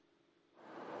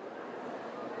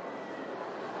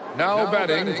Now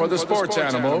betting for the sports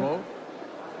animal,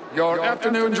 your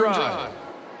afternoon drive.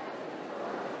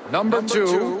 Number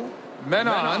 2, men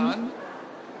on,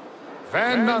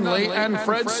 Van Nunley and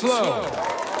Fred Slow.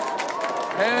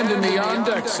 And in the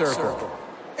on-deck circle,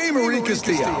 Amory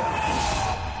Castillo.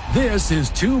 This is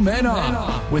Two Men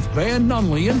On with Van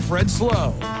Nunley and Fred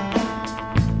Slow.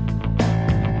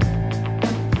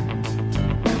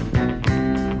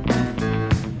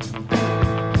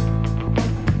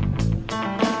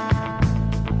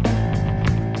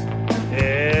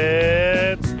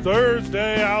 It's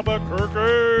Thursday,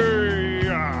 Albuquerque.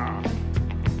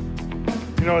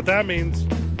 You know what that means?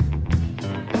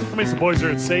 That means the boys are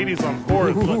at Sadies on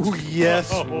 4th. Ooh,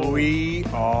 yes, we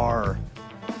are.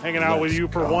 Hanging out with you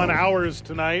for 1 hour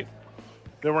tonight.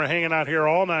 Then we're hanging out here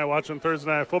all night watching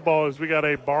Thursday Night Football as we got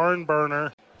a barn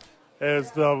burner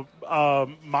as the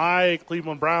my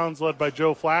Cleveland Browns led by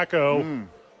Joe Flacco.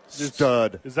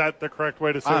 Stud. Is that the correct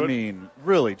way to say it? I mean,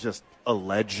 really just a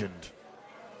legend.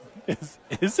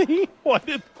 Is he? What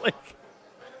did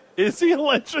is he a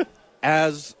legend?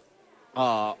 As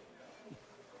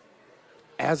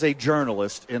a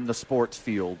journalist in the sports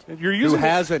field who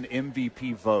has an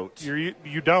MVP vote.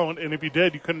 You don't, and if you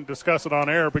did, you couldn't discuss it on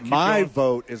air. But my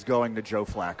vote is going to Joe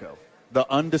Flacco, the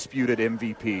undisputed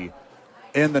MVP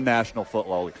in the National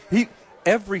Football League. He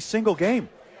every single game,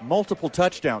 multiple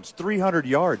touchdowns, 300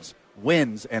 yards,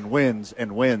 wins and wins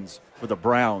and wins for the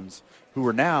Browns, who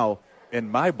are now, in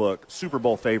my book, Super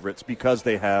Bowl favorites because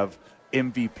they have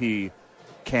MVP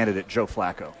candidate Joe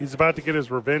Flacco. He's about to get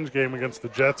his revenge game against the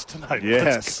Jets tonight.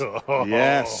 Yes.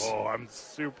 Yes. Oh, I'm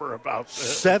super about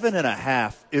this.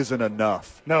 7.5 isn't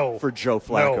enough for Joe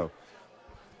Flacco. No.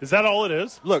 Is that all it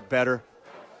is? Look, better.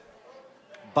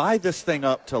 Buy this thing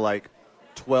up to like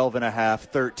 12.5,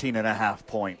 13.5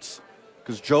 points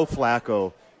because Joe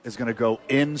Flacco is going to go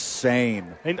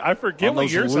insane. And I forget what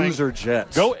you're saying. Loser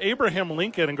Jets. Go Abraham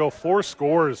Lincoln and go 4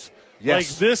 scores.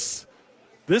 Yes. Like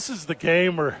this is the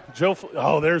game where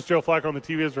there's Joe Flacco on the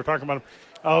TV as we're talking about him.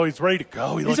 Oh, he's ready to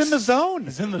go. He's in the zone.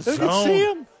 He's in the They zone. can see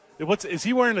him. Is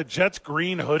he wearing a Jets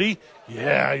green hoodie?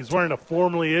 Yeah, he's wearing a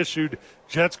formally issued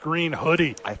Jets green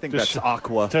hoodie. I think that's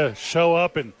aqua. To show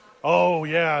up and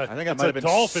I think that might have been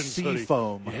Dolphins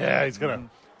seafoam. Yeah, he's gonna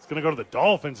go to the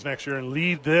Dolphins next year and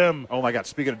lead them. Oh my God!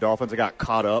 Speaking of Dolphins, I got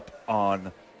caught up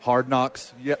on Hard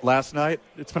Knocks last night.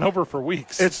 It's been over for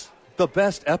weeks. It's the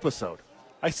best episode.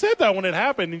 I said that when it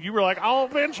happened, and you were like, I'll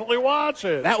eventually watch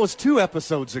it. That was 2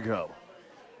 episodes ago.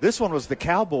 This one was the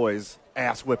Cowboys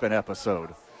ass-whipping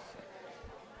episode.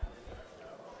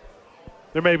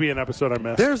 There may be an episode I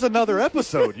missed. There's another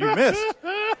episode you missed.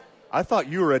 I thought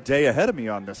you were a day ahead of me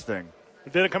on this thing.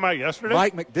 Did it come out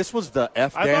yesterday? This was the I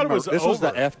thought it was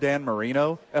the F. Dan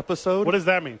Marino episode. What does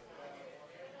that mean?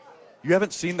 You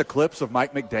haven't seen the clips of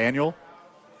Mike McDaniel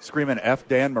screaming F.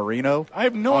 Dan Marino? I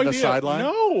have no idea. On the sideline?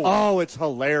 No. Oh, it's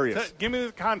hilarious. Give me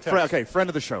the context. Friend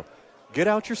of the show. Get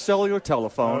out your cellular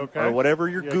telephone or whatever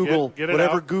your Google,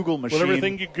 Google machine, whatever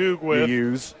thing you Goog with. You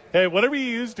use. Hey, whatever you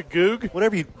use to Goog.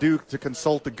 Whatever you do to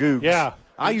consult the Googs. Yeah.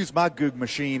 I use my Goog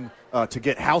machine to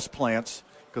get house plants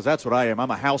because that's what I am. I'm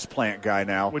a house plant guy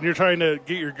now. When you're trying to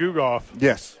get your Goog off.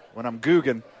 Yes. When I'm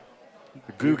Googing,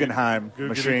 the Guggenheim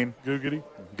machine. Googity.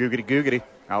 Googity.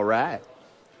 All right.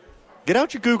 Get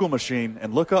out your Google machine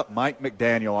and look up Mike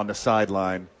McDaniel on the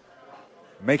sideline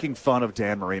making fun of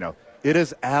Dan Marino. It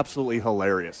is absolutely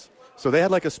hilarious. So they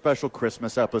had like a special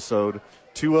Christmas episode.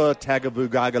 Tua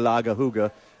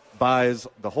Tagovailoa buys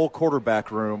the whole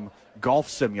quarterback room golf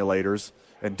simulators,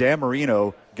 and Dan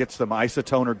Marino gets them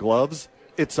isotoner gloves.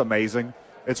 It's amazing.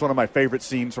 It's one of my favorite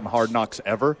scenes from Hard Knocks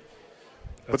ever.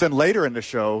 But then later in the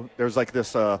show, there's like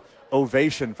this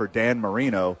ovation for Dan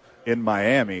Marino in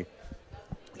Miami.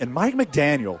 And Mike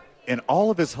McDaniel, in all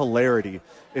of his hilarity,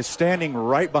 is standing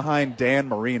right behind Dan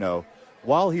Marino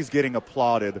while he's getting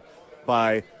applauded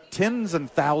by tens and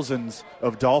thousands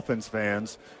of Dolphins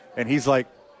fans. And he's like,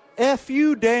 F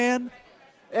you, Dan.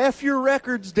 F your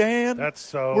records, Dan.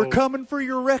 We're coming for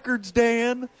your records,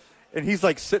 Dan. And he's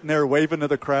like sitting there waving to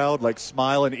the crowd, like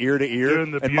smiling ear to ear.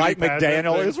 And Mike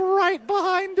McDaniel is right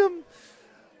behind him,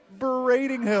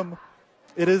 berating him.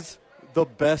 It is the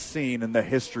best scene in the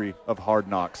history of Hard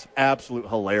Knocks. Absolute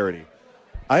hilarity.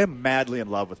 I am madly in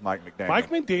love with Mike McDaniel. Mike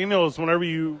McDaniel is whenever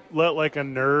you let like a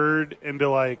nerd into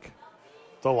like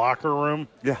the locker room.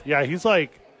 Yeah. Yeah,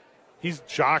 he's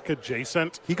jock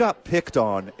adjacent. He got picked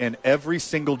on in every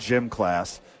single gym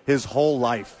class his whole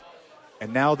life.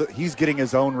 And now that he's getting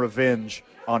his own revenge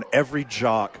on every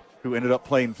jock who ended up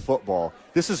playing football.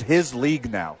 This is his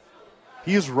league now.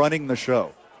 He is running the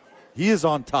show. He is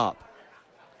on top.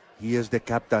 He is the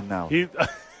captain now.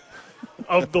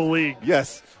 of the league.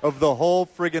 Yes, of the whole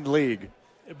friggin' league.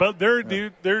 But their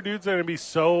dudes are going to be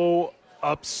so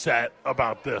upset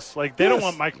about this. Like, they don't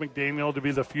want Mike McDaniel to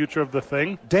be the future of the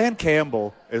thing. Dan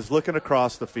Campbell is looking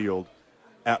across the field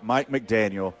at Mike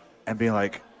McDaniel and being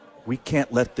like, we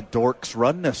can't let the dorks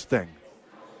run this thing.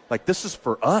 Like, this is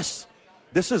for us.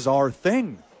 This is our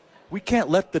thing. We can't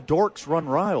let the dorks run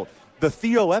wild. The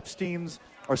Theo Epsteins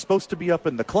are supposed to be up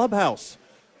in the clubhouse,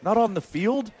 not on the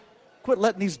field. Quit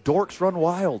letting these dorks run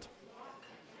wild.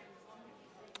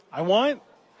 I want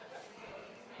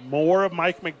more of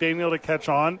Mike McDaniel to catch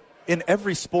on. In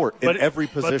every sport, in every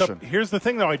position. But here's the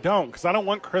thing, though, I don't, because I don't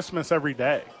want Christmas every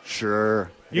day.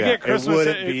 Sure. You get Christmas. It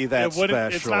wouldn't be that special.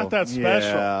 It's not that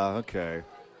special. Yeah, okay.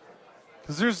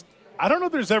 Because I don't know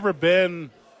if there's ever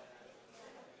been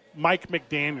Mike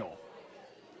McDaniel,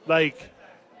 like,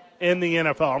 in the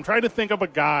NFL. I'm trying to think of a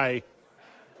guy.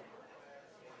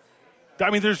 I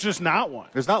mean, there's just not one.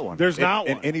 There's not one. There's not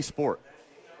one. In any sport.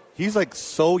 He's, like,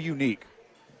 so unique.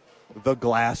 The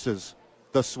glasses,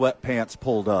 the sweatpants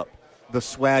pulled up, the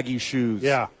swaggy shoes.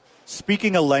 Yeah.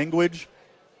 Speaking a language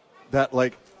that,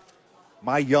 like,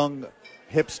 my young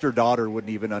hipster daughter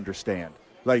wouldn't even understand.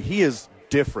 Like, he is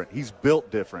different. He's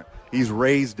built different. He's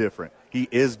raised different. He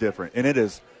is different. And it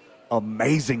is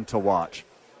amazing to watch.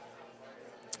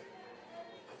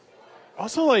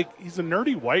 Also, like, he's a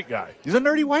nerdy white guy. He's a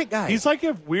nerdy white guy. He's like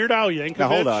if Weird Al Yankovic. Now,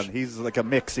 hold on. He's like a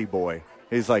mixie boy.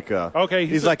 He's like a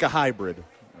He's like a hybrid.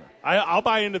 I'll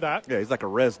buy into that. Yeah, he's like a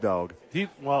res dog.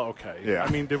 Okay. Yeah.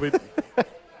 I mean, did we?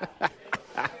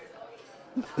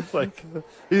 Like,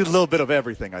 he's a little bit of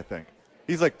everything, I think.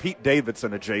 He's like Pete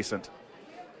Davidson adjacent.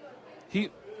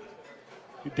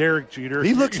 Derek Jeter.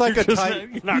 He looks like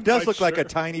he does look like a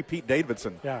tiny Pete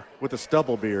Davidson. Yeah. With a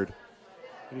stubble beard.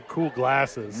 And cool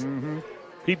glasses. Mm-hmm.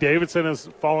 Pete Davidson has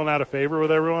fallen out of favor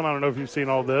with everyone. I don't know if you've seen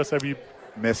all this. Have you?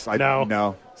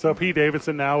 No. So Pete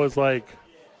Davidson now is like,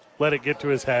 let it get to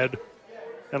his head,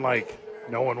 and like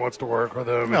no one wants to work with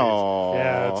him. No.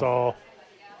 Yeah, it's all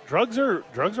drugs are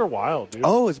wild, dude.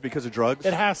 Oh, it's because of drugs?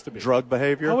 It has to be. Drug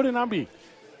behavior? How would it not be?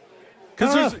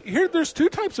 Because there's two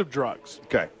types of drugs.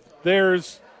 Okay.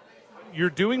 There's you're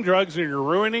doing drugs and you're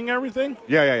ruining everything.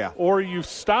 Yeah. Or you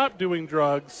stop doing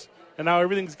drugs and now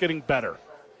everything's getting better.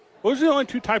 Those are the only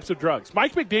two types of drugs.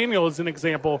 Mike McDaniel is an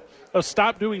example of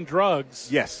stop doing drugs.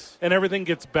 Yes. And everything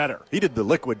gets better. He did the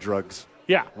liquid drugs.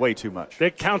 Yeah. Way too much.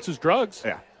 That counts as drugs.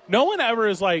 Yeah. No one ever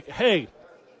is like, hey,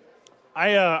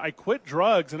 I quit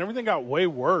drugs and everything got way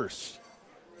worse.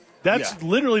 That's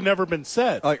literally never been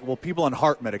said. Like, well, people on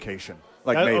heart medication.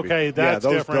 Like maybe. Okay, that's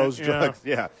different. Those drugs.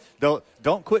 Yeah.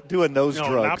 Don't quit doing those drugs.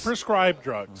 No, not prescribed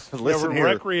drugs. Listen here.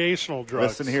 Recreational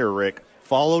drugs. Listen here, Rick.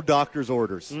 Follow doctor's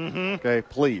orders. Mm-hmm. Okay,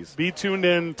 please. Be tuned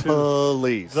in to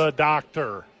the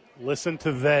doctor. Listen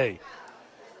to they.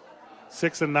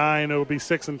 6-9. It'll be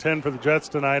 6-10 for the Jets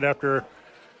tonight after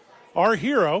our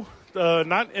hero,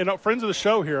 friends of the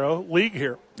show hero, league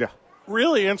hero. Yeah.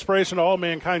 Really inspiration to all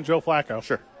mankind, Joe Flacco.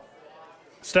 Sure.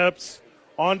 Steps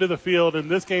onto the field, and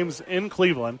this game's in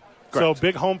Cleveland. Correct. So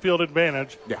big home field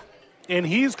advantage. Yeah. And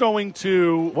he's going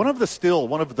to one of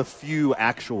the few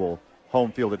actual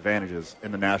home field advantages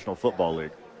in the National Football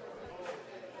League.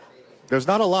 There's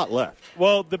not a lot left.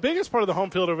 Well, the biggest part of the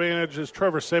home field advantage is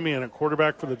Trevor Siemian at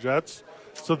quarterback for the Jets.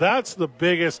 So that's the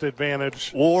biggest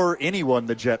advantage. Or anyone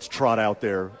the Jets trot out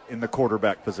there in the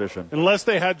quarterback position. Unless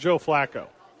they had Joe Flacco.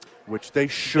 Which they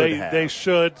should have. They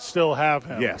should still have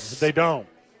him. Yes. They don't.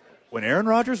 When Aaron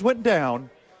Rodgers went down,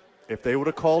 if they would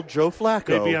have called Joe Flacco,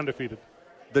 they'd be undefeated.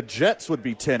 The Jets would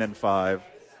be 10-5,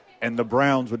 and the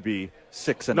Browns would be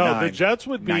 6-9. No, the Jets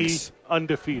would be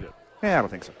undefeated. Yeah, I don't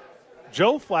think so.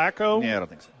 Joe Flacco. Yeah, I don't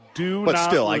think so. But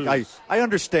still, I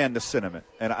understand the sentiment,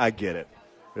 and I get it.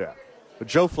 Yeah. But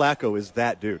Joe Flacco is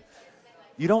that dude.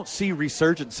 You don't see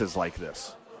resurgences like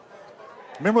this.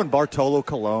 Remember when Bartolo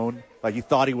Colon, he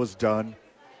thought he was done,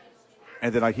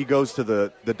 and then he goes to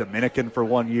the Dominican for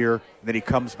 1 year, and then he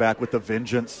comes back with a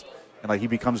vengeance, and he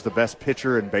becomes the best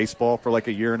pitcher in baseball for a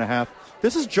year and a half.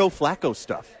 This is Joe Flacco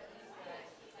stuff.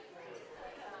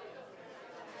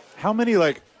 How many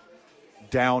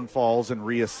downfalls and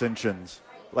reascensions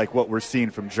like what we're seeing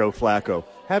from Joe Flacco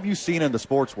have you seen in the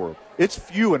sports world? It's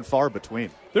few and far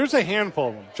between. There's a handful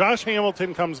of them. Josh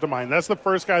Hamilton comes to mind. That's the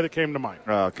first guy that came to mind.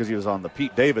 Because he was on the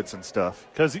Pete Davidson stuff.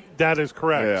 Because that is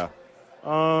correct.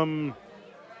 Yeah.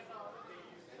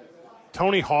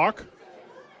 Tony Hawk.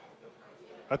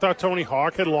 I thought Tony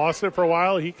Hawk had lost it for a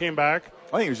while. He came back.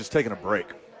 I think he was just taking a break.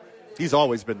 He's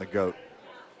always been the GOAT.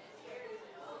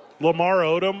 Lamar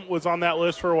Odom was on that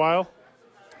list for a while.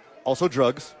 Also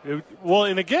drugs.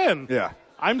 And again, yeah.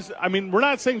 we're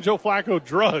not saying Joe Flacco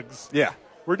drugs. Yeah.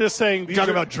 We're just saying these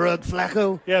Talking about drug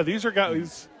Flacco? Yeah, these are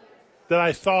guys that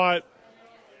I thought.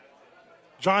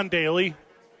 John Daly.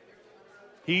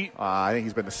 I think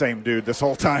he's been the same dude this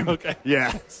whole time. Okay. Yeah.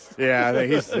 I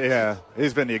think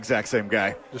he's been the exact same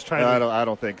guy. Just trying. I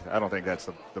don't think that's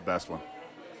the best one.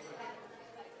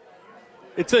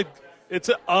 It's a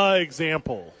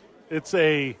example. It's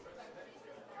a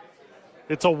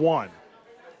one.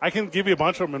 I can give you a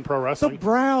bunch of them in pro wrestling. The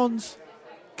Browns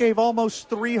gave almost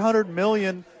 $300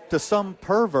 million to some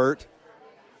pervert,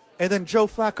 and then Joe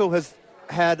Flacco has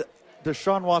had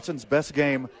Deshaun Watson's best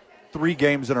game 3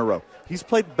 games in a row. He's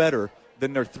played better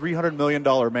than their $300 million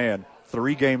man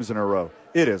 3 games in a row.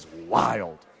 It is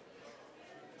wild.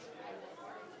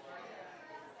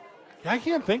 I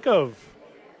can't think of.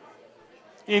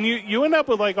 And you end up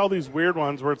with like all these weird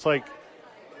ones where it's like,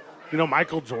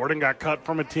 Michael Jordan got cut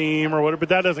from a team or whatever, but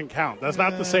that doesn't count. That's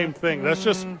not the same thing.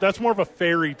 That's more of a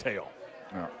fairy tale.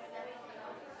 Yeah.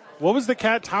 What was the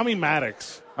cat? Tommy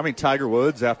Maddox. I mean, Tiger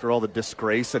Woods, after all the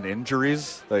disgrace and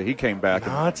injuries, he came back.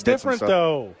 No, it's different,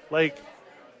 though. Like,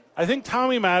 I think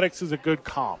Tommy Maddox is a good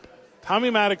comp. Tommy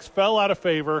Maddox fell out of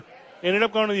favor, ended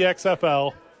up going to the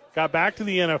XFL, got back to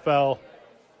the NFL,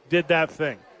 did that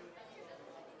thing.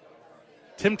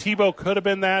 Tim Tebow could have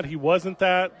been that. He wasn't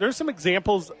that. There's some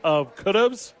examples of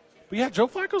could-haves. But, yeah, Joe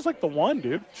Flacco's like the one,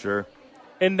 dude. Sure.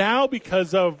 And now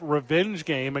because of revenge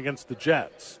game against the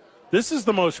Jets, this is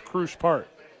the most crucial part.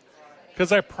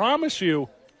 Because I promise you,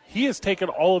 he has taken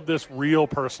all of this real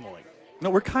personally. No,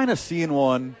 we're kind of seeing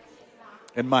one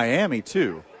in Miami,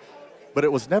 too. But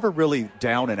it was never really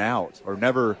down and out or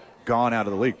never gone out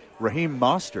of the league. Raheem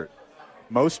Mostert.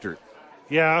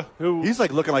 Yeah. He's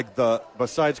like looking like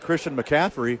besides Christian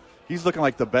McCaffrey, he's looking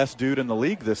like the best dude in the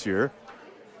league this year.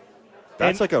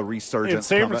 That's like a resurgence. And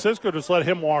San Francisco just let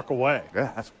him walk away.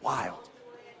 Yeah, that's wild.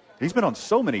 He's been on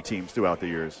so many teams throughout the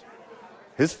years.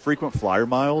 His frequent flyer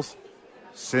miles,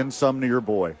 send some to your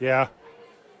boy. Yeah.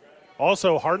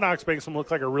 Also, Hard Knocks makes him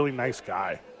look like a really nice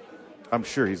guy. I'm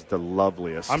sure he's the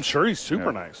loveliest. I'm sure he's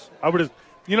super nice. I would have,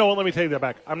 let me take that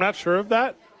back. I'm not sure of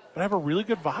that, but I have a really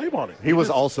good vibe on it. He was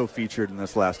also featured in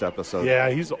this last episode. Yeah,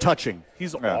 he's touching.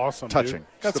 He's awesome. Touching.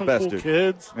 Dude. Got some best cool dude.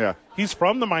 kids. Yeah. He's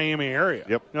from the Miami area.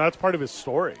 Yep. That's part of his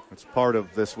story. It's part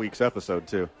of this week's episode,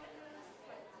 too.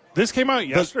 This came out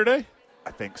yesterday?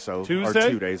 I think so. Tuesday?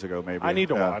 Or 2 days ago, maybe. I need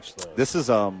to watch this.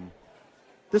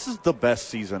 This is the best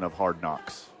season of Hard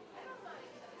Knocks.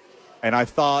 And I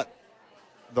thought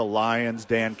the Lions,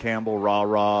 Dan Campbell,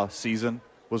 rah-rah season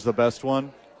was the best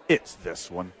one. It's this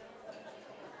one.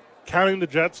 Counting the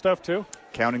Jet stuff, too?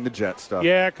 Counting the Jet stuff.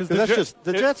 Yeah, because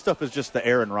the Jet stuff is just the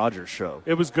Aaron Rodgers show.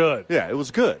 It was good. Yeah, it was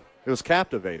good. It was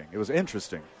captivating. It was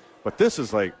interesting. But this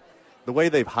is like the way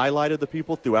they've highlighted the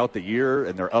people throughout the year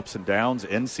and their ups and downs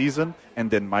in season,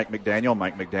 and then Mike McDaniel,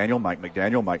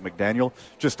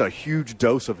 just a huge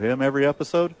dose of him every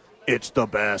episode. It's the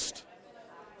best.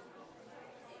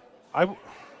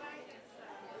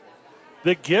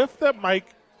 The gift that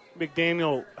Mike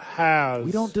McDaniel has.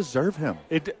 We don't deserve him.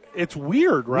 It's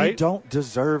weird, right? We don't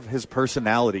deserve his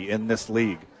personality in this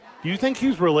league. Do you think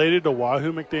he's related to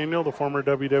Wahoo McDaniel, the former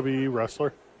WWE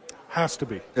wrestler? Has to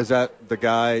be. Is that the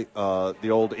guy, the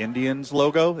old Indians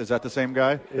logo? Is that the same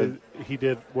guy? He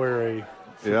did wear a.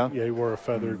 Yeah? Yeah, he wore a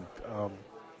feathered.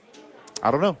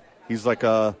 I don't know. He's like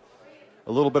a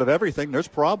little bit of everything. There's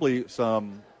probably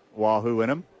some Wahoo in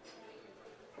him.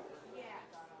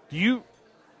 Do you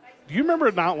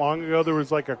remember not long ago there was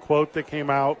like a quote that came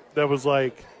out that was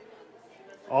like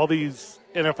all these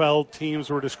NFL teams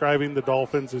were describing the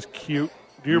Dolphins as cute?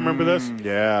 Do you remember this?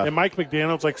 Yeah. And Mike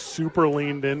McDaniel's like super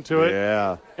leaned into it.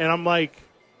 Yeah. And I'm like,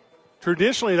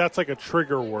 traditionally that's like a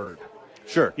trigger word.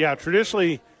 Sure. Yeah,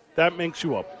 traditionally that makes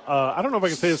you I don't know if I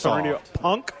can say this on radio.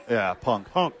 Punk? Yeah, punk.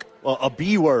 Punk. Well, a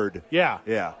B word. Yeah.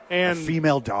 Yeah. And a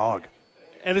female dog.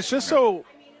 And it's just so,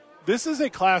 this is a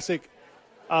classic,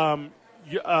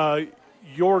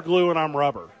 you're glue and I'm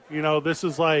rubber. This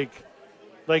is like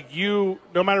you,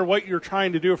 no matter what you're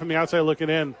trying to do from the outside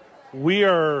looking in, we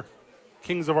are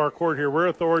kings of our court here. We're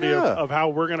authority of how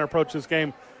we're going to approach this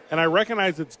game. And I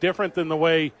recognize it's different than the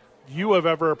way you have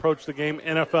ever approached the game,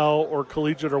 NFL or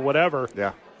collegiate or whatever.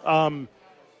 Yeah.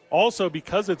 Also,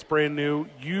 because it's brand new,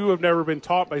 you have never been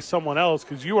taught by someone else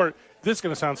because you are, this is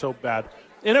going to sound so bad.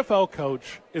 NFL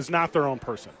coach is not their own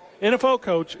person. NFL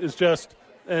coach is just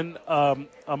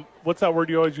what's that word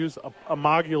you always use?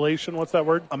 Amalgamation. What's that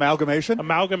word? Amalgamation?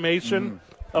 Amalgamation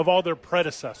of all their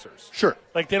predecessors. Sure.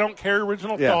 Like they don't carry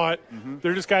original thought. Mm-hmm.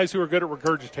 They're just guys who are good at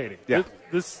regurgitating. Yeah.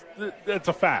 That's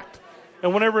a fact.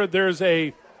 And whenever there's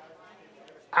a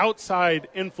outside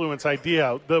influence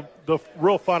idea, the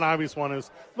real fun, obvious one is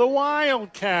the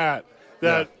Wildcat.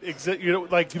 that you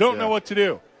don't know what to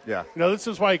do. Yeah. This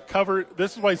is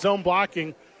why zone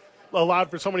blocking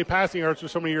allowed for so many passing yards for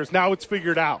so many years. Now it's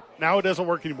figured out. Now it doesn't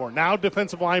work anymore. Now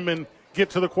defensive linemen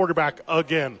get to the quarterback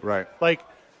again. Right. Like,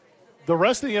 the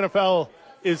rest of the NFL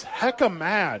is hecka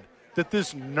mad that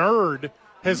this nerd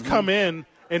has come in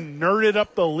and nerded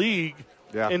up the league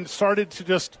and started to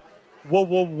just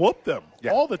whoop them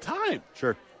all the time.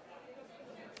 Sure.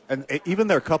 And even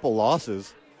their couple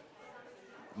losses,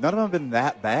 none of them have been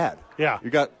that bad. Yeah. You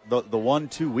got the one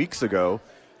 2 weeks ago,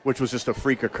 which was just a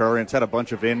freak occurrence, had a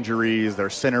bunch of injuries.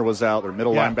 Their center was out. Their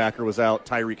middle linebacker was out.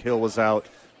 Tyreek Hill was out.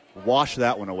 Wash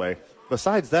that one away.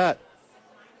 Besides that,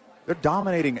 they're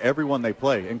dominating everyone they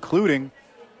play, including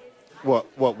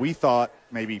what we thought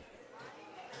maybe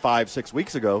 5-6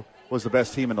 weeks ago was the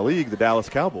best team in the league, the Dallas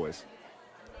Cowboys.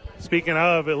 Speaking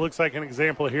of, it looks like an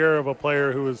example here of a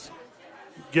player who was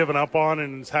given up on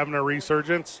and is having a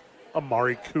resurgence,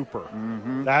 Amari Cooper.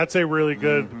 That's a really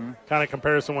good kind of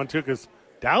comparison one, too, because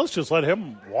Dallas just let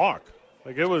him walk.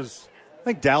 I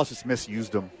think Dallas just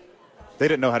misused him. They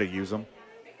didn't know how to use him.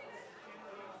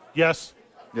 Yes.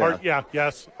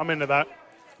 Yes. I'm into that.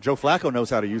 Joe Flacco knows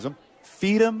how to use him.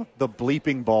 Feed him the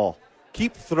bleeping ball.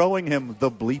 Keep throwing him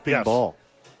the bleeping ball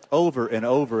over and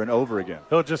over and over again.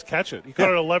 He'll just catch it. He caught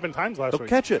it 11 times last week. He'll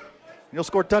catch it. And he'll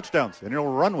score touchdowns, and he'll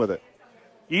run with it.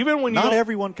 Even when Not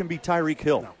everyone can be Tyreek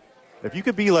Hill. No. If you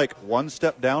could be like one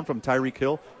step down from Tyreek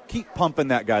Hill, keep pumping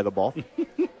that guy the ball.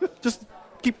 Just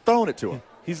keep throwing it to him.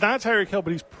 He's not Tyreek Hill,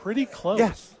 but he's pretty close.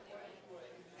 Yes.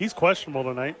 He's questionable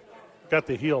tonight. Got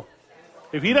the heel.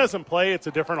 If he doesn't play, it's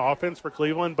a different offense for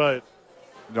Cleveland, but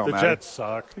the Jets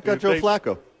suck. You got Joe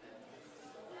Flacco.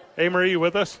 Hey, Marie, you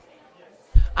with us?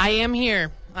 I am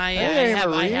here. I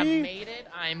have made it.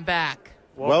 I'm back.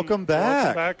 Welcome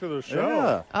back. Welcome back to the show.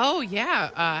 Yeah. Oh,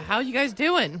 yeah. How you guys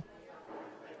doing?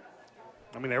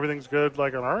 I mean, everything's good,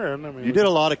 like, on our end. I mean, you did a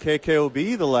lot of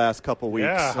KKOB the last couple weeks.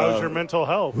 Yeah, how's your mental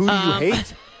health? Who do you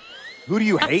hate? Who do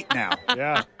you hate now?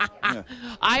 Yeah.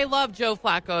 I love Joe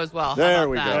Flacco as well. There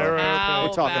we go. How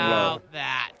We're talking about low.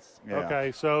 that? Yeah.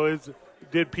 Okay, so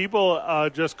did people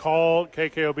just call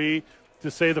KKOB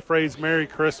to say the phrase Merry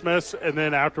Christmas, and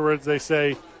then afterwards they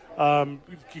say,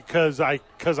 because I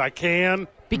can?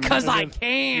 Because I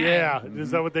can. Yeah.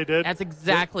 Is that what they did? That's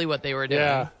exactly what they were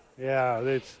doing. Yeah.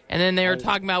 And then they were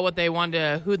talking about who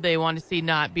they wanted to see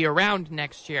not be around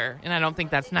next year, and I don't think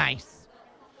that's nice.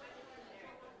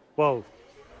 Well,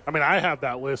 I mean, I have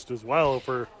that list as well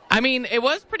I mean, it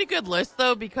was a pretty good list,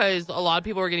 though, because a lot of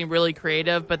people were getting really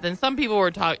creative, but then some people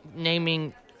were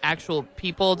naming actual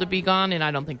people to be gone, and I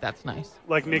don't think that's nice.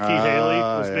 Like Nikki Haley?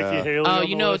 Was Nikki Haley on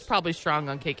the list? It's probably strong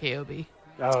on KKOB.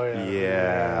 Oh, yeah.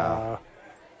 Yeah.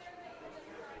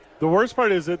 The worst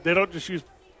part is that they don't just use,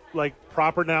 like,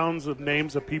 proper nouns of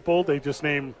names of people. They just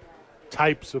name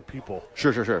types of people.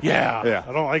 Sure. Yeah.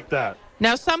 I don't like that.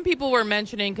 Now, some people were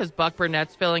mentioning, because Buck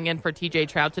Burnett's filling in for TJ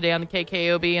Trout today on the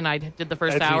KKOB, and I did the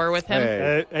first hour with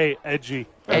him. Hey, edgy.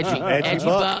 Edgy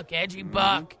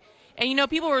Buck. And,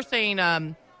 people were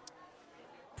saying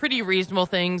pretty reasonable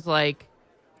things like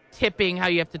tipping, how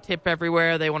you have to tip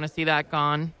everywhere. They want to see that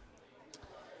gone.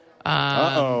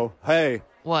 Hey.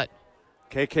 What?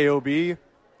 KKOB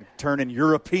turning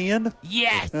European?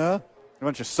 Yes. A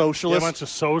bunch of socialists. A bunch of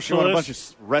socialists. A bunch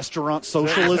of restaurant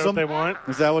socialism. Is that what they want?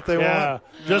 Is that what they want?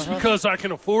 Just because I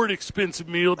can afford expensive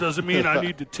meal doesn't mean I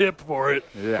need to tip for it.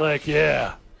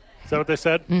 Yeah. Is that what they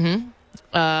said?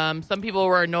 Mm-hmm. Some people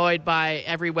were annoyed by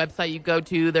every website you go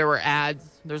to. There were ads.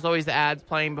 There's always ads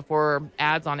playing before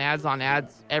ads on ads on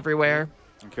ads everywhere.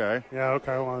 Okay. Yeah,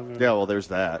 okay. Well, there's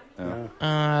that.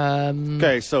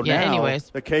 Okay, so now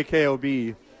anyways. The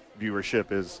KKOB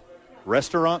viewership is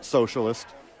restaurant socialist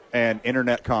and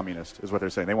internet communist is what they're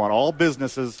saying. They want all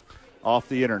businesses off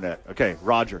the internet. Okay,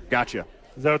 Roger, gotcha.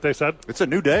 Is that what they said? It's a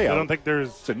new day. I don't think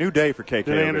It's a new day for KKOB.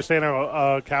 Do they understand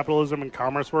how capitalism and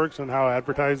commerce works and how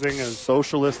advertising is?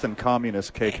 Socialist and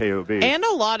communist KKOB. And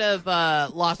a lot of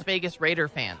Las Vegas Raider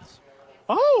fans.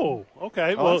 Oh,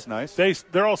 okay. Oh, well, that's nice.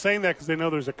 They're all saying that because they know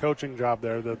there's a coaching job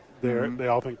there that they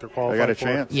all think they're qualified for. They got a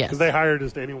chance. Yes. Because they hired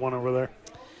just anyone over there.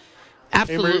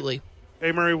 Absolutely.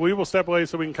 Hey, Murray, we will step away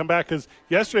so we can come back because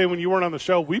yesterday when you weren't on the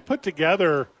show, we put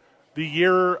together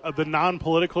the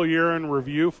non-political year in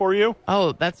review for you.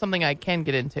 Oh, that's something I can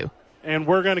get into. And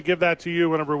we're going to give that to you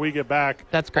whenever we get back.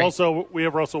 That's great. Also, we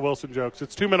have Russell Wilson jokes.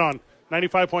 It's 2 Men On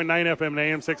 95.9 FM and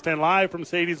AM 610 live from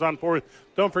Sadies on 4th.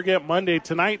 Don't forget Monday,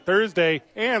 tonight, Thursday,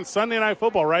 and Sunday Night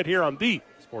Football right here on the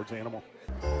Sports Animal.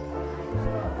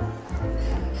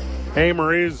 Hey,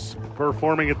 Marie's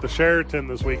performing at the Sheraton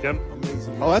this weekend.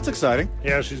 Oh, that's exciting.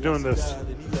 Yeah, she's doing this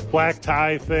black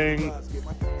tie thing.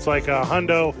 It's like a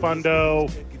hundo, fundo,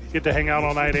 get to hang out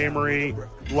all night, Amory,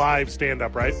 live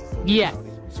stand-up, right? Yes.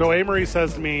 So Amory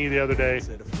says to me the other day,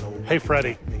 hey,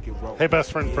 Freddie. Hey,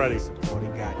 best friend Freddie.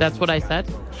 That's what I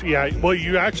said? Yeah, well,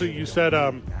 you said,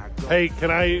 hey,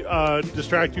 can I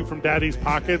distract you from Daddy's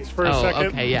pockets for a second?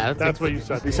 Okay, yeah. That's what you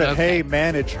said. He said, Okay. hey,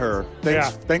 manage her.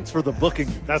 Thanks for the booking.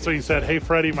 That's what you said. Hey,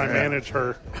 Freddie, my manage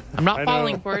her. I'm not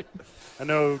falling for it. I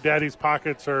know Daddy's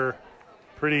pockets are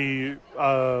pretty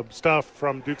stuffed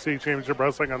from Duke City Championship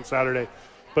Wrestling on Saturday,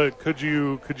 but could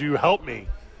you help me?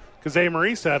 Because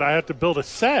Marie said I have to build a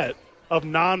set of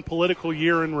non-political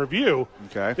year in review.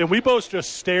 Okay. And we both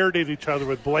just stared at each other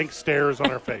with blank stares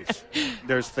on our face.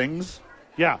 There's things.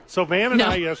 Yeah. So Van and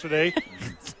I yesterday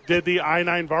did the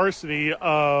I-9 varsity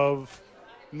of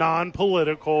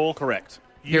non-political Correct.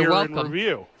 year You're in welcome.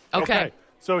 review. Okay.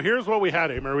 So here's what we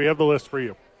had, Amer. We have the list for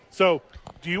you. So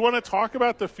do you want to talk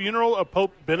about the funeral of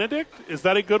Pope Benedict? Is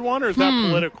that a good one or is that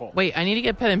political? Wait, I need to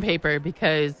get pen and paper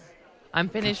because I'm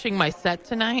finishing my set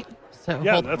tonight. So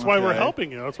Yeah, that's why we're helping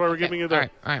you. That's why we're giving you the. All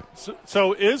right.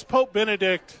 So is Pope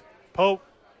Benedict Pope?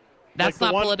 That's like the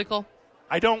not one- political.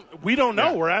 We don't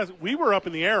know. We were up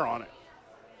in the air on it.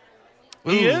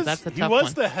 He Ooh, is. That's a He tough was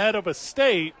one. the head of a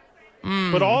state,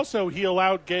 but also he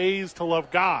allowed gays to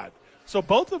love God. So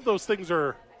both of those things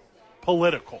are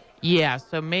political. Yeah.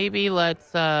 So maybe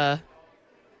let's.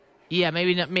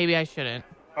 Maybe I shouldn't.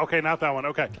 Okay, not that one.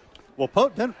 Okay, Well,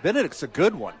 Pope Benedict's a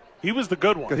good one. he was the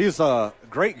good one. Because he's a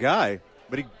great guy,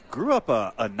 but he grew up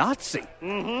a Nazi.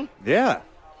 Mm-hmm. Yeah.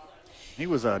 He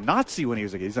was a Nazi when he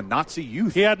was a kid. He's a Nazi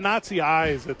youth. He had Nazi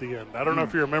eyes at the end. I don't know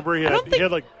if you remember. He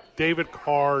had like David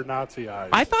Carr Nazi eyes.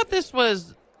 I thought this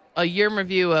was a year in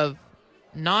review of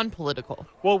non-political.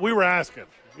 Well, we were asking.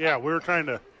 Yeah, we were trying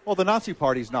to. Well, the Nazi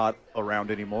Party's not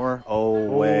around anymore. Oh,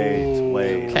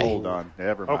 wait. Okay. Hold on.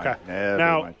 Never mind. Okay. Never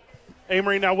Now, mind.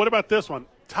 Amory, now what about this one?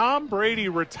 Tom Brady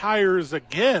retires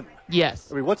again. Yes.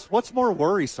 I mean, what's more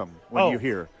worrisome when you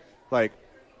hear, like,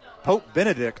 Pope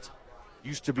Benedict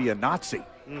used to be a Nazi?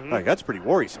 Like, that's pretty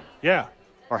worrisome. Yeah.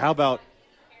 Or how about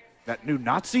that new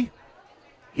Nazi?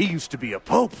 He used to be a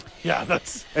pope. Yeah,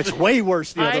 that's. It's way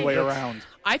worse the other way I- around.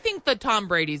 I think the Tom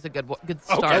Brady's a good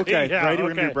start. Okay. Yeah, Brady,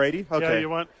 we're gonna do Brady? Yeah, Okay. you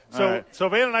want. All So, right. so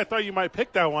Van and I thought you might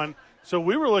pick that one. So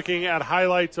we were looking at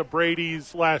highlights of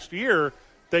Brady's last year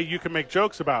that you can make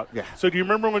jokes about. Yeah. So do you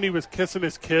remember when he was kissing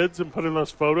his kids and putting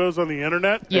those photos on the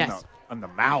internet? Yes. On the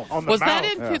mouth. On the Was mouth. that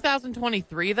in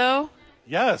 2023 though?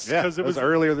 Yes, Yeah, because it was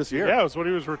earlier this year. Yeah, it was when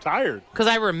he was retired. Because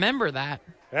I remember that.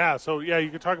 Yeah, so yeah,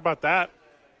 you could talk about that.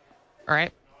 All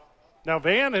right. Now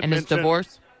Van had And his mentioned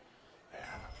divorce.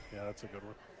 Yeah, that's a good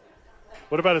one.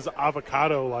 What about his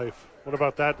avocado life? What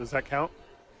about that? Does that count?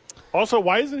 Also,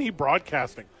 why isn't he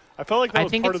broadcasting? I felt like that I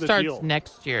was think part it of the starts deal.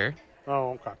 next year. Oh,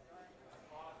 okay.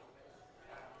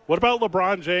 What about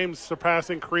LeBron James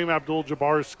surpassing Kareem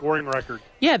Abdul-Jabbar's scoring record?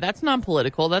 Yeah, that's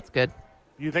non-political. That's good.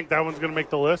 You think that one's going to make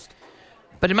the list?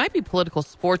 But it might be political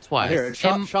sports-wise. Here,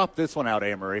 shop this one out,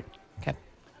 Amory. Okay.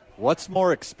 What's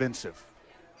more expensive?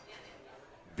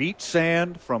 Beach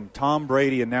sand from Tom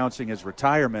Brady announcing his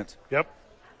retirement, Yep.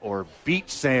 or beach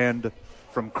sand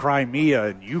from Crimea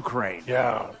in Ukraine?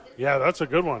 Yeah, that's a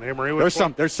good one, Amory. There's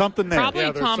something there. Probably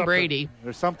Yeah, there's Tom something. Brady.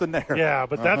 There's something there. Yeah,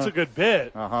 but that's a good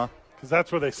bit Uh-huh. because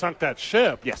that's where they sunk that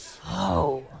ship. Yes.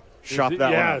 Oh. Shop that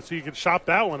one Yeah, out. so you can shop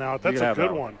that one out. You That's can a have good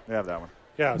that one. You have that one.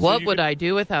 Yeah. so What you would can- I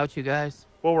do without you guys?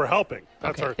 Well, we're helping.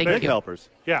 That's Okay, our thank thing. Big you. helpers.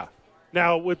 Yeah.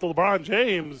 Now, with LeBron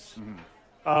James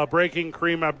breaking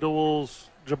Kareem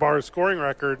Abdul-Jabbar's scoring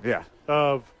record Yeah.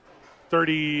 of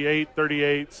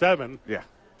 38-7, Yeah.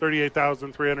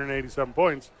 38,387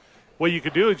 points, what you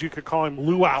could do is you could call him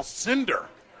Luau Cinder.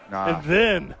 And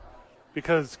then,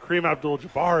 because Kareem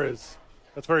Abdul-Jabbar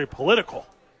that's very political,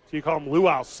 so you call him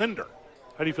Luau Cinder.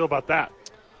 How do you feel about that?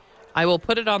 I will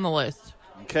put it on the list.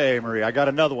 Okay, Marie, I got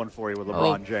another one for you with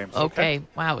LeBron James. Okay.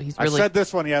 Wow, he's I really. said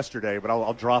this one yesterday, but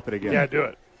I'll drop it again. Yeah, do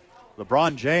it.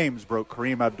 LeBron James broke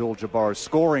Kareem Abdul-Jabbar's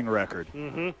scoring record.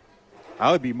 Mm-hmm.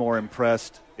 I would be more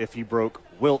impressed if he broke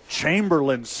Wilt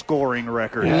Chamberlain's scoring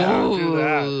record. Yeah, do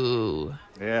that. Ooh.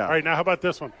 Yeah. All right, now how about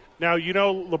this one? Now, you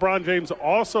know LeBron James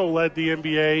also led the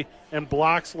NBA in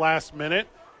blocks last minute.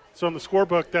 So in the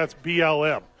scorebook, that's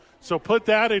BLM. So put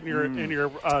that in your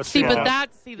See, CLF. but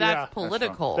that's Yeah.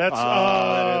 political. That's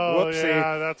whoopsie.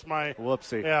 yeah, that's my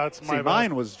Whoopsie. Yeah, that's my See,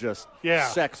 mine was just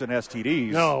sex and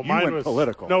STDs. No, you mine went was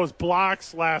political. No, it was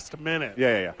blocks last minute.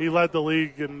 Yeah. He led the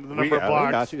league in the We number of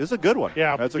blocks. got you. This is a good one.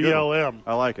 Yeah, that's a good one. BLM.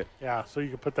 I like it. Yeah, so you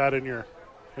can put that in your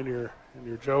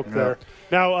joke there.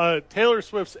 Now, Taylor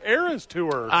Swift's Eras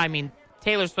tour. I mean,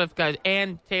 Taylor Swift guys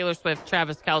and Taylor Swift,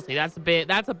 Travis Kelce. That's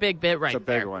a big bit right It's a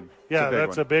there. big one. Yeah,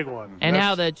 that's a big one. And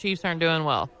how the Chiefs aren't doing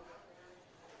well.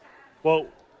 Well,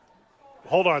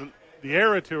 hold on. The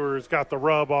Era Tour has got the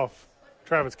rub off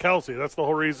Travis Kelce. That's the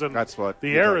whole reason the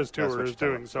Eras Tour is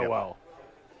doing so well.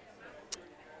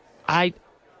 I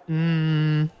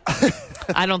don't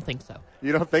think so.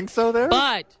 You don't think so there?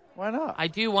 But why not? I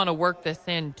do want to work this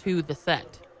into the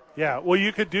set. Yeah, well,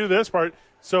 you could do this part.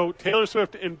 So Taylor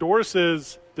Swift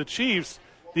endorses the Chiefs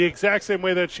the exact same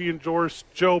way that she endorsed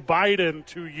Joe Biden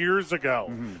 2 years ago.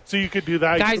 Mm-hmm. So you could do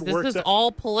that. Guys, this is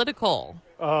all political.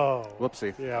 Oh.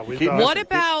 Whoopsie. Yeah, what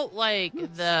about, like,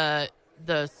 the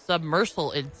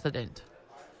submersible incident?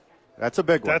 That's a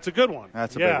big one. That's a good one.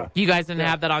 That's a big one. You guys didn't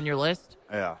have that on your list?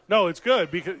 Yeah. No, it's good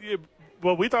because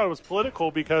we thought it was political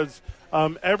because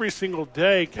every single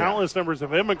day countless numbers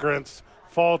of immigrants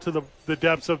fall to the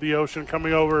depths of the ocean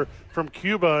coming over from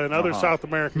Cuba and other South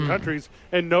American countries,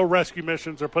 and no rescue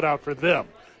missions are put out for them.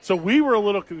 So we were a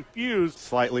little confused.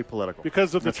 Slightly political.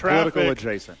 Because of the That's traffic. political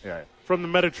adjacent. Yeah. From the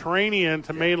Mediterranean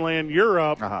to mainland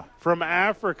Europe, from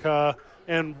Africa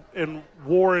and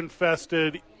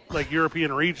war-infested like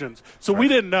European regions. So we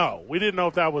didn't know. We didn't know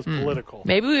if that was political.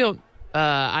 Maybe we don't.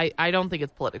 I don't think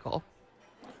it's political.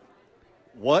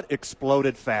 What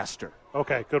exploded faster?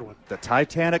 Okay, good one. The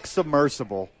Titanic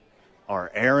submersible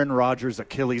or Aaron Rodgers'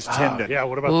 Achilles tendon? Yeah,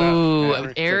 what about Ooh,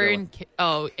 that?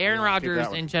 Aaron Rodgers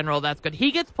in general, that's good.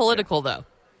 He gets political, though.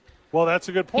 Well, that's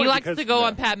a good point. He likes to go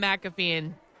on Pat McAfee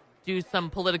and do some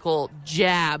political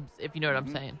jabs, if you know what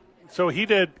I'm saying. So he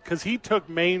did, because he took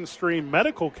mainstream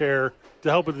medical care to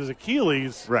help with his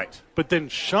Achilles. Right. But then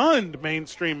shunned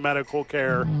mainstream medical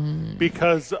care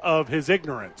because of his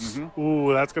ignorance.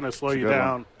 Ooh, that's going to slow you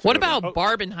down. What about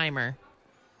Barbenheimer?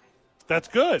 That's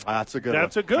good. That's a good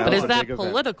That's one. a good But one. is that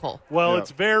political? Well,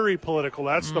 it's very political.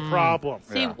 That's the problem.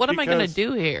 See, what am I going to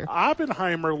do here?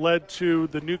 Oppenheimer led to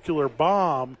the nuclear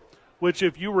bomb, which,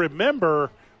 if you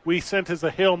remember, we sent as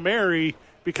a Hail Mary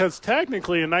because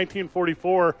technically in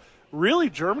 1944, really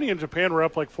Germany and Japan were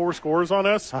up like 4 scores on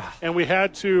us, and we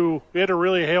had to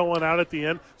really hail one out at the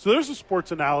end. So there's a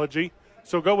sports analogy.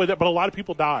 So go with it. But a lot of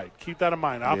people died. Keep that in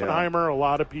mind. Oppenheimer, a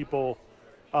lot of people,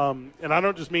 and I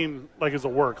don't just mean like as a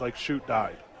work, like shoot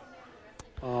died.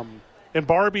 And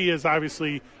Barbie is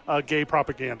obviously gay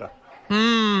propaganda.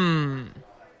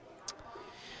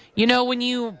 You know, when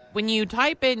you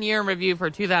type in year in review for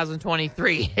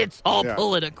 2023, it's all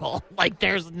political. Like,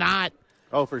 there's not.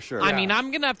 Oh, for sure. I mean, I'm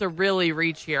going to have to really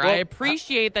reach here. Well, I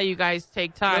appreciate that you guys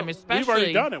take time, especially. We've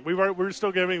already done it. We're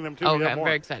still giving them to you. Okay, I'm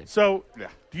very excited. So,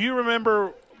 do you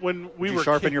remember when we Did were you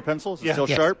sharpen your pencils? Yeah. Still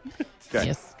Yes. sharp? Okay.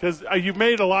 Yes. Because you've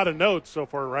made a lot of notes so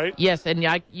far, right? Yes, and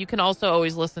you can also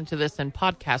always listen to this in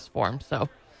podcast form. So,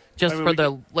 just for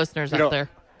the listeners out there.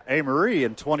 A. Marie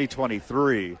in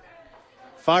 2023,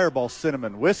 Fireball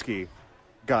Cinnamon Whiskey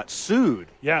got sued.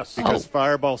 Yes. Because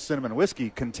Fireball Cinnamon Whiskey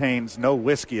contains no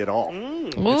whiskey at all.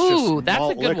 Ooh,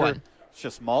 that's a good liquor. one. It's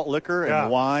just malt liquor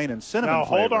and wine and cinnamon Now,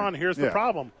 hold flavoring. on. Here's the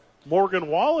problem. Morgan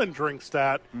Wallen drinks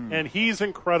that, and he's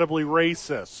incredibly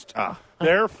racist.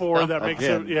 Therefore, that makes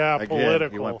it, political.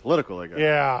 He went political again.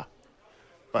 Yeah.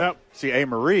 But Now- see, A.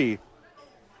 Marie,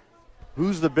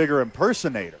 who's the bigger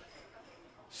impersonator?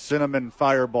 Cinnamon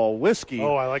Fireball Whiskey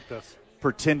Oh, I like this.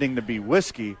 pretending to be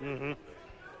whiskey,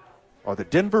 or the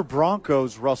Denver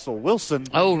Broncos' Russell Wilson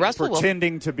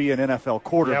pretending to be an NFL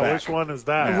quarterback. Yeah, which one is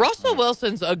that? Russell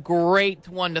Wilson's a great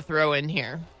one to throw in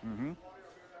here.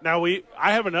 Now, I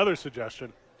have another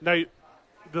suggestion. Now,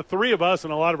 the three of us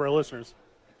and a lot of our listeners,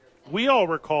 we all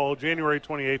recall January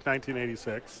 28,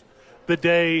 1986, the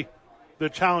day the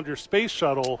Challenger space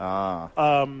shuttle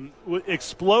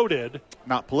exploded.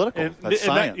 Not political. That's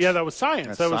science. That was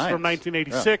science. That was from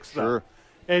 1986, though. Sure.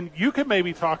 And you can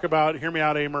maybe talk about, hear me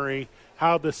out, Amory,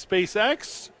 how the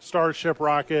SpaceX Starship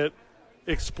rocket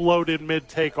exploded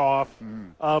mid-takeoff.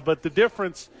 But the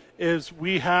difference is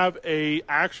we have a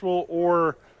actual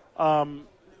or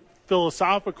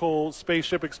philosophical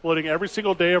spaceship exploding every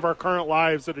single day of our current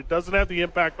lives, that it doesn't have the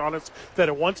impact on us that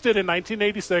it once did in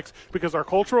 1986 because our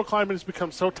cultural climate has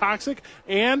become so toxic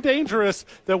and dangerous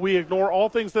that we ignore all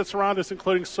things that surround us,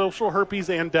 including social herpes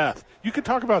and death. You could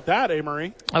talk about that,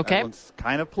 Amory. Okay. That one's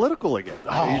kind of political again.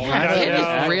 It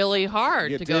is really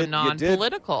hard to go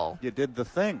non-political. You did the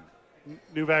thing.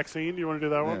 New vaccine, do you want to do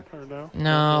that one or no?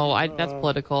 No, that's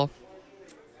political.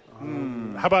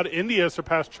 How about India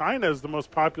surpassed China as the most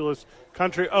populous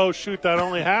country? Oh, shoot, that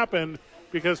only happened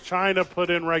because China put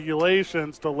in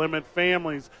regulations to limit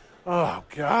families. Oh,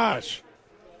 gosh.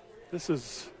 This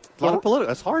is a lot of political.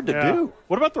 That's hard to do.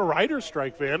 What about the writer's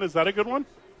strike, Van? Is that a good one?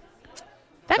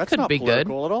 That could not be good.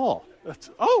 political at all.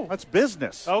 That's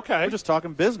business. Okay. We're just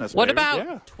talking business. What baby.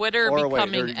 about Twitter Or wait,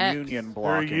 becoming they're X? union They're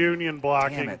blocking. union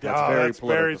blocking. Damn it, that's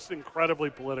very political. incredibly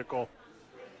political.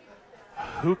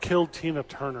 Who killed Tina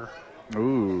Turner?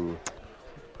 Ooh.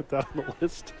 Put that on the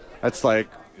list. That's like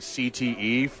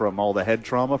CTE from all the head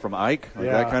trauma from Ike,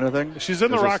 that kind of thing. She's in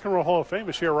the Rock and Roll Hall of Fame.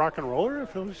 Is she a rock and roller? I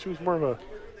feel like she was more of a.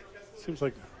 Seems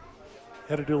like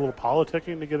had to do a little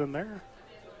politicking to get in there.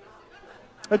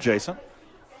 Adjacent.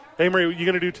 Hey, Marie, you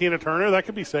going to do Tina Turner? That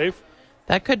could be safe.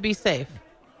 That could be safe.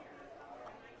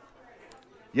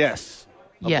 Yes.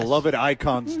 A Yes. beloved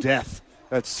icon's death.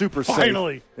 That's super safe.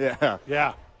 Finally. Yeah.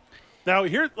 Yeah. Now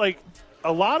here, like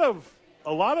a lot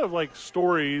of like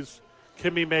stories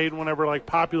can be made whenever like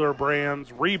popular brands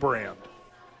rebrand,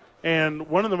 and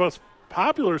one of the most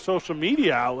popular social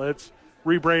media outlets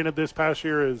rebranded this past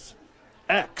year is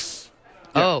X.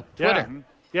 Oh, Twitter.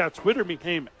 Yeah, Twitter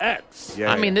became X.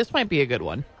 Yeah. I mean, this might be a good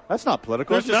one. That's not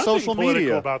political. There's It's just nothing social political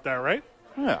media. about that, right?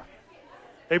 Yeah.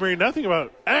 Hey, Marie, nothing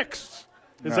about X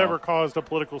has No. ever caused a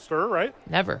political stir, right?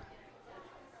 Never.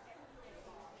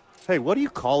 Hey, what do you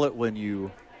call it when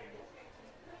you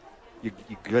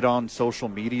get on social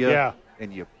media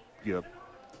and you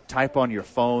type on your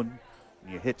phone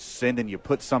and you hit send and you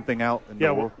put something out in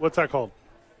the world? What's that called?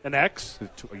 An X?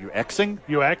 Are you Xing?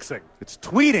 You Xing. It's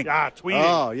tweeting. Yeah, tweeting.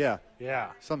 Oh, yeah. Yeah.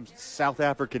 Some South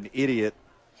African idiot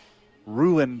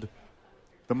ruined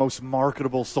the most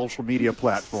marketable social media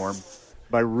platform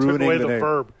by ruining Took away the name.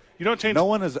 verb. You don't change. No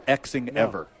one is Xing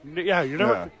ever. Yeah, you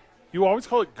never. Yeah. You always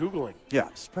call it Googling. Yeah,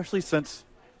 especially since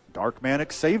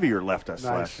Darkman Xavier left us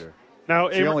Nice. last year. Now,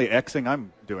 It's the only Xing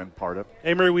I'm doing part of.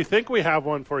 Amory, we think we have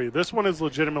one for you. This one is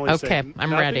legitimately Okay, safe. I'm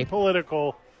Nothing ready.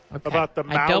 political Okay. about the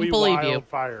I don't Maui believe you.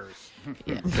 wildfires.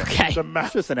 Yeah. Okay.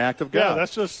 It's just an act of God. Yeah,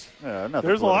 that's just. Nothing There's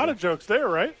political. a lot of jokes there,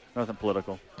 right? Nothing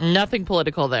political. Nothing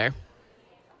political there.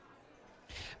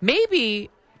 Maybe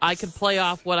I could play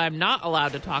off what I'm not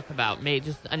allowed to talk about. May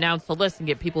just announce the list and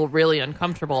get people really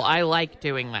uncomfortable. I like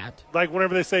doing that. Like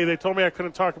whenever they say they told me I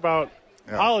couldn't talk about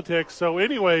politics. So,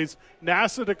 anyways,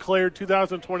 NASA declared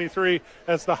 2023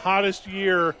 as the hottest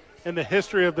year in the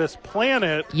history of this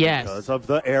planet. Yes. Because of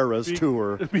the Eras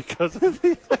tour. Because of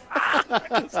the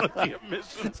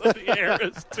emissions of the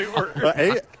Eras tour.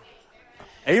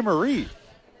 Marie,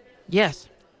 Yes.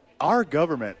 our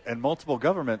government and multiple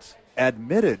governments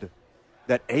admitted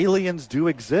that aliens do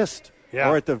exist. Yeah.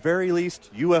 Or at the very least,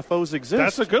 UFOs exist.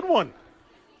 That's a good one.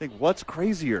 I think what's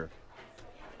crazier?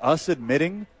 Us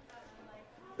admitting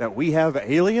that we have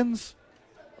aliens,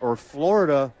 or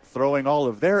Florida throwing all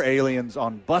of their aliens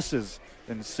on buses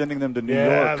and sending them to New York?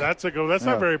 Yeah, that's a good. That's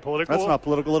not very political. That's not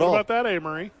political at all. What about that,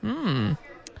 Amory?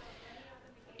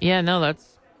 Yeah, no,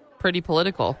 that's pretty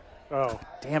political. Oh,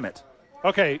 Damn it.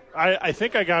 okay. I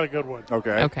think I got a good one.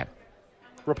 Okay. Okay.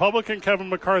 Republican Kevin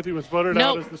McCarthy was voted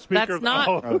out Nope, as the Speaker. that's of not.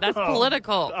 Oh, That's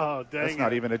political. Oh, dang That's it.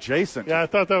 not even adjacent. Yeah, I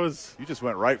thought that was You just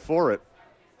went right for it.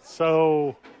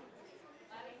 so.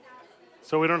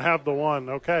 So we don't have the one.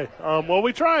 Okay. Well,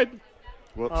 we tried.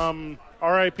 Whoops.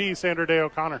 R.I.P. Sandra Day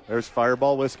O'Connor. There's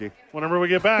Fireball Whiskey. Whenever we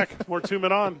get back, more 2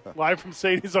 Men On, live from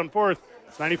Sadies on 4th.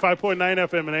 It's 95.9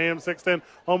 FM and AM 610,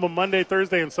 home of Monday,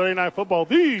 Thursday, and Sunday Night Football,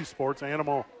 the sports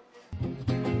animal.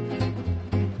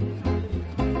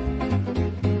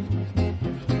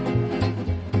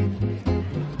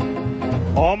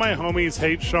 All my homies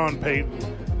hate Sean Payton.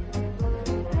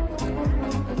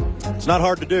 It's not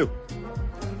hard to do.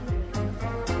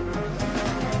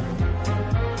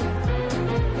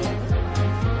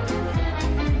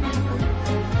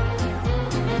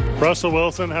 Russell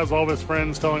Wilson has all of his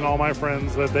friends telling all my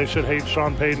friends that they should hate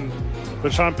Sean Payton.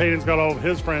 But Sean Payton's got all of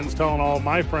his friends telling all of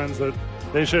my friends that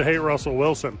they should hate Russell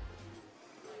Wilson.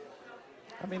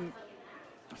 I mean,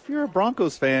 if you're a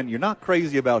Broncos fan, you're not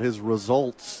crazy about his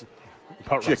results.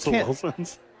 About You Russell can't-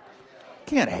 Wilson's.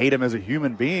 Can't hate him as a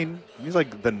human being. He's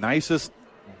like the nicest,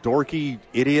 dorky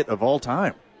idiot of all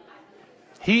time.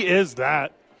 He is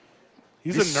that.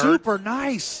 He's a nerd. super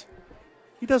nice.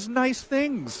 He does nice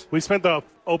things. We spent the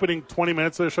opening 20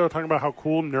 minutes of the show talking about how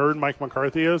cool nerd Mike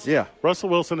McCarthy is. Yeah. Russell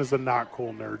Wilson is a not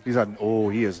cool nerd.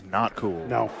 He is not cool.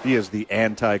 No. He is the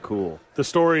anti-cool. The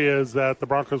story is that the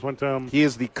Broncos went to him. He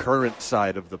is the current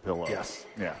side of the pillow. Yes.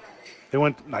 Yeah. They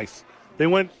went nice.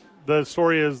 The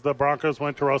story is the Broncos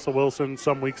went to Russell Wilson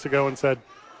some weeks ago and said,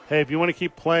 hey, if you want to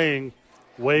keep playing,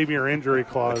 waive your injury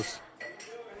clause.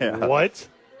 Yeah. What?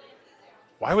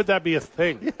 Why would that be a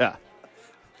thing?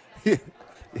 Yeah.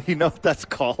 You know what that's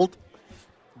called?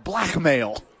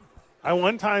 Blackmail. I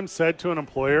one time said to an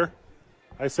employer,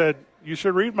 I said, you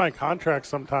should read my contract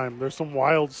sometime. There's some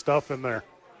wild stuff in there.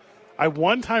 I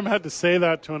one time had to say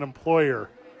that to an employer.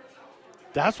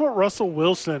 That's what Russell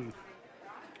Wilson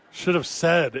should have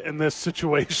said in this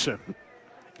situation.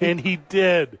 And he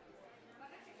did.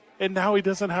 And now he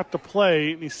doesn't have to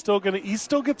play, and he still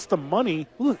gets the money.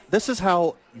 Look, this is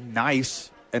how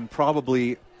nice and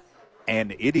probably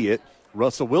an idiot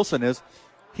Russell Wilson is.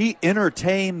 He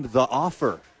entertained the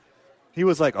offer. He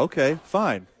was like, okay,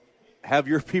 fine. Have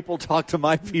your people talk to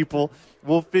my people.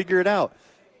 We'll figure it out.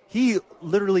 He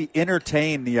literally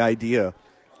entertained the idea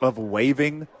of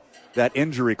waiving that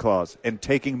injury clause and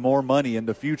taking more money in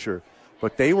the future.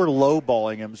 But they were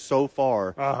lowballing him so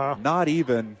far, not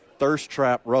even thirst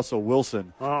trap Russell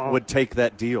Wilson would take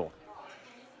that deal.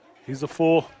 He's a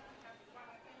fool.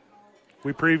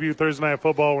 We preview Thursday Night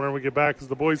Football whenever we get back because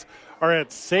the boys are at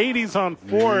Sadies on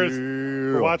 4th.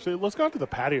 We're watching. Let's go out to the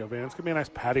patio, man. It's going to be a nice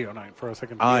patio night for a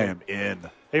second. I am in.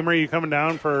 Hey, Marie, you coming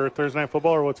down for Thursday Night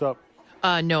Football or what's up?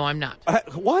 No, I'm not.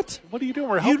 What? What are you doing?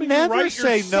 We're You helping never write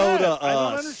say your no set. to us. I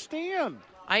don't understand.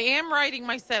 I am writing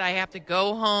my set. I have to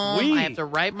go home. I have to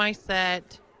write my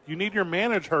set. You need your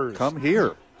managers. Come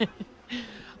here.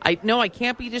 I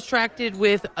can't be distracted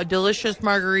with delicious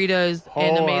margaritas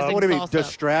and amazing What do you mean, salsa.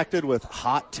 distracted with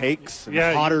hot takes and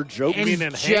Yeah, hotter jokes? and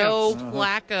enhanced. Joe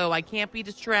Flacco. I can't be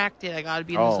distracted. I got to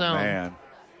be in the zone. Man.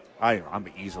 I'm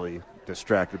easily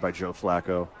distracted by Joe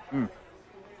Flacco.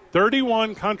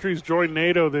 31 countries joined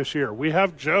NATO this year. We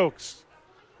have jokes.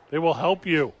 They will help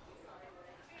you.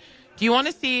 Do you want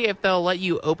to see if they'll let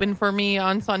you open for me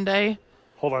on Sunday?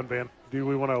 Hold on, Van. Do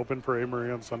we want to open for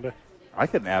Amory on Sunday? I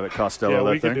can Abbott Costello Yeah,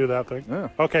 that we thing. can do that thing. Yeah.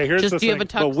 Okay, here's the Do you thing. have a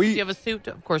tux? Do you have a suit?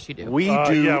 Of course you do. We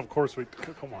do. Yeah, of course we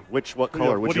do. Come on. What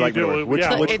color would what you do like you me to do? wear?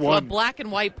 Yeah. Which it's a one? black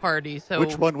and white party. So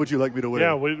Which one would you like me to wear?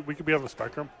 Yeah, we could be on the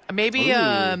spectrum. maybe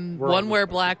one wear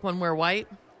black, one wear white.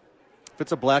 If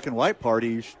it's a black and white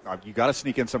party, you got to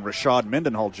sneak in some Rashad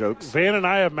Mendenhall jokes. Van and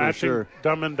I have matching sure.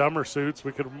 Dumb and Dumber suits.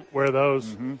 We could wear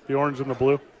those, the orange and the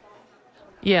blue.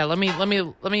 Yeah, let me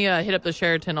hit up the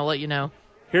Sheraton. I'll let you know.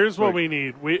 Here's what we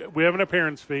need. We have an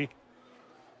appearance fee.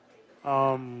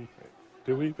 Do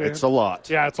we, Van? It's a lot.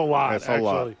 Yeah, it's a lot, It's a actually.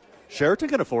 lot. Sheraton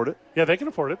can afford it. Yeah, they can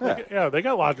afford it. Yeah. They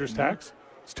got lodger's tax.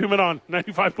 It's 2 Men on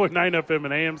 95.9 FM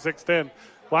and AM 610.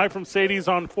 Live from Sadies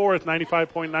on 4th,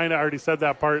 95.9. I already said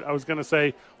that part. I was going to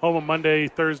say home on Monday,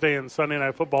 Thursday, and Sunday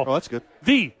Night Football. Oh, that's good.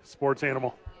 The sports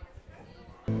animal.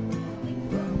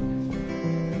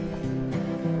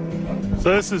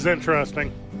 So this is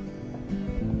interesting.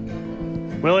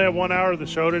 We only have 1 hour of the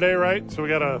show today, right? So we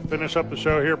got to finish up the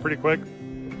show here pretty quick.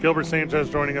 Gilbert Sanchez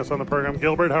joining us on the program.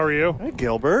 Gilbert, how are you? Hey,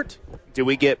 Gilbert. Do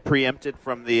we get preempted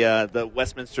from the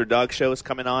Westminster Dog Show is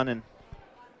coming on? And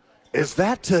Is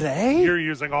that today? You're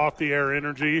using off-the-air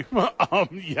energy.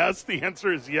 Yes, the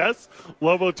answer is yes.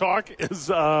 Lobo Talk is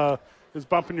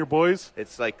bumping your boys.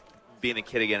 it's like being a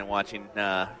kid again and watching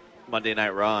Monday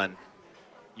Night Raw, and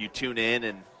you tune in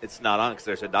and it's not on because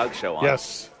there's a dog show on.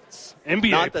 Yes. It's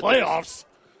NBA Not that playoffs.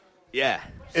 Yeah.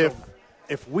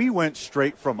 If we went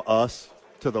straight from us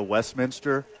to the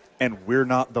Westminster and we're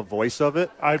not the voice of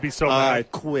it, I'd be so I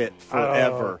mad. quit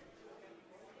forever.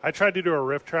 I tried to do a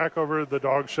riff track over the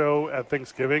dog show at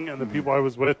Thanksgiving, and the people I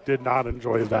was with did not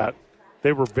enjoy that.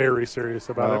 They were very serious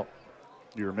about Well,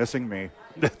 it. you're missing me.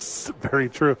 That's very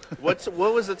true. What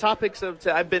was the topics of?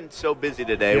 I've been so busy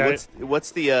today. Yeah,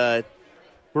 What's the?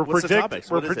 We're, What's the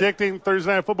topics? we're What is it? predicting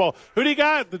Thursday Night Football. Who do you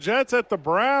got? The Jets at the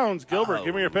Browns. Gilbert,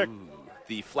 give me your pick.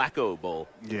 The Flacco Bowl.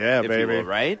 Yeah, if baby. You will,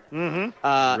 right?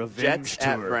 Mm-hmm. Revenge Jets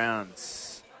at tour.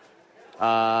 Browns.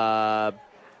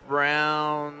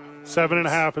 Browns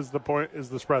 7.5 is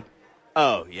the spread.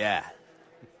 Oh yeah.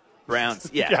 Browns.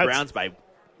 Yeah, Yes. Browns by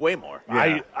way more.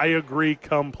 Yeah. I agree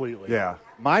completely. Yeah,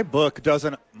 my book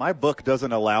doesn't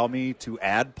allow me to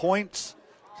add points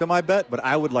to my bet, but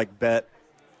I would bet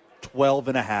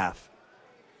 12.5.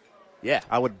 Yeah.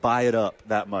 I would buy it up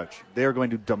that much. They're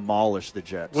going to demolish the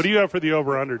Jets. What do you have for the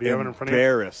over-under? Do you have it in front of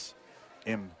you?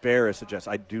 Embarrass the Jets.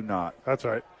 I do not. That's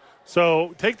all right.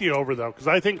 So take the over, though, because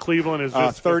I think Cleveland is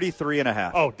just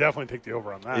 33.5. Oh, definitely take the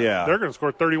over on that. Yeah. They're going to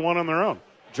score 31 on their own.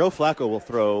 Joe Flacco will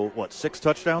throw, 6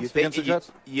 touchdowns against the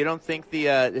Jets? You don't think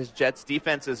his Jets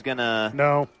defense is gonna?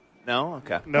 No. No.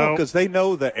 Okay. No. Because they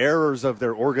know the errors of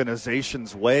their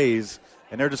organization's ways,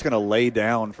 and they're just going to lay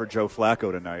down for Joe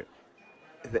Flacco tonight.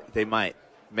 They might.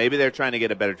 Maybe they're trying to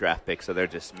get a better draft pick, so they're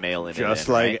just mailing Just it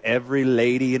in. like right? every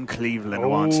lady in Cleveland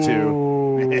wants to.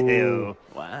 Ooh.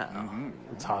 Wow.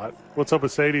 It's hot. What's up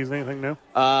with Sadies? Anything new?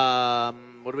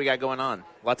 What do we got going on?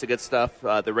 Lots of good stuff.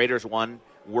 The Raiders won.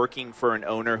 Working for an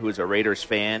owner who's a Raiders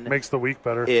fan. Makes the week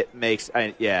better. It makes.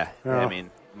 I mean,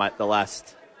 the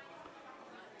last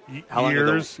How long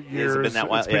years. Has it been that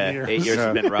while? Yeah, years. 8 years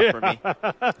has been rough for me.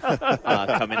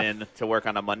 Coming in to work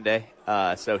on a Monday.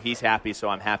 So he's happy, so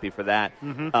I'm happy for that.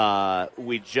 Mm-hmm.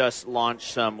 We just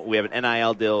launched we have an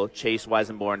NIL deal, Chase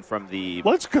Weisenborn from the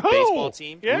Let's go. baseball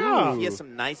team. Yeah. He has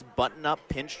some nice button-up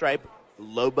pinstripe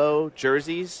Lobo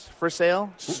jerseys for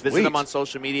sale. Sweet. Visit them on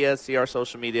social media. See our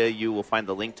social media. You will find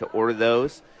the link to order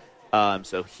those.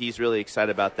 So he's really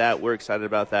excited about that. We're excited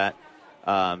about that.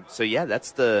 So yeah,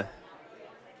 that's the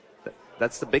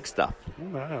big stuff.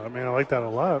 I mean, I like that a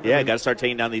lot. Yeah, got to start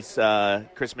taking down these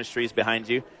Christmas trees behind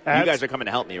you. You guys are coming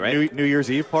to help me, right? New Year's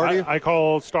Eve party? I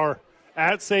call Star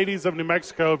at Sadies of New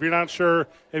Mexico. If you're not sure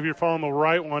if you're following the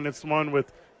right one, it's the one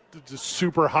with just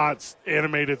super hot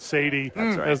animated Sadie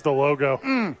as the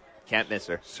logo. Can't miss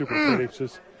her. Super pretty.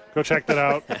 Just go check that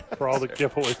out for all the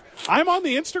giveaways. I'm on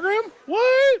the Instagram?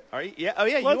 What? Are you? Yeah. Oh,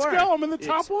 yeah, Let's you are. go. I'm in the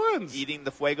top ones. Eating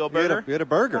the Fuego burger. We had a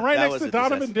burger. I'm right That next was to a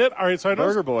Donovan disaster. Ditt. All right, so I know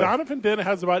Burger boy. Donovan Ditt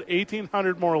has about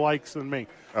 1,800 more likes than me.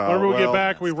 Whenever we get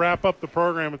back, we wrap up the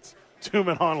program. It's 2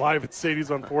 Men On Live at Sadies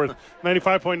on 4th.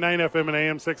 95.9 FM and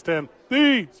AM 610.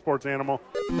 The Sports Animal.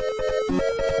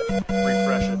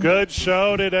 Refresh it. Good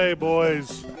show today,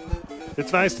 boys.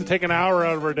 It's nice to take an hour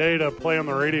out of our day to play on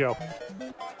the radio.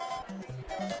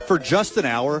 For just an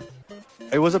hour,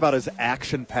 it was about as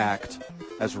action-packed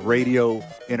as radio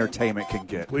entertainment can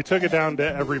get. We took it down to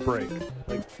every break.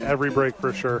 Like every break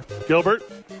for sure. Gilbert?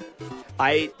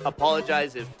 I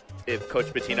apologize if Coach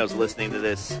Bettino's listening to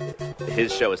this.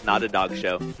 His show is not a dog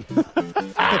show.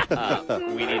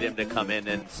 We need him to come in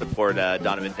and support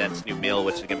Donovan Dent's new meal,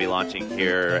 which is going to be launching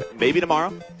here maybe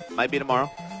tomorrow. Might be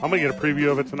tomorrow. I'm going to get a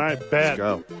preview of it tonight. Bet. Let's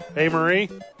go. Hey, Marie?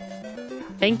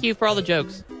 Thank you for all the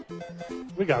jokes.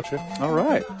 We got you. All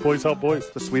right. Boys help boys.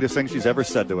 The sweetest thing she's ever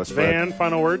said to us, Fred. Van,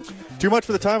 final words? Too much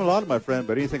for the time allotted, my friend,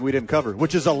 but anything we didn't cover,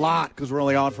 which is a lot because we're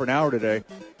only on for an hour today,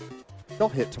 they'll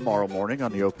hit tomorrow morning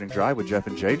on the opening drive with Jeff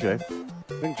and JJ.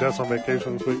 I think Jeff's on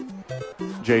vacation this week.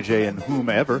 JJ and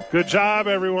whomever. Good job,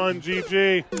 everyone.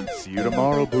 GG. See you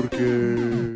tomorrow, Burke.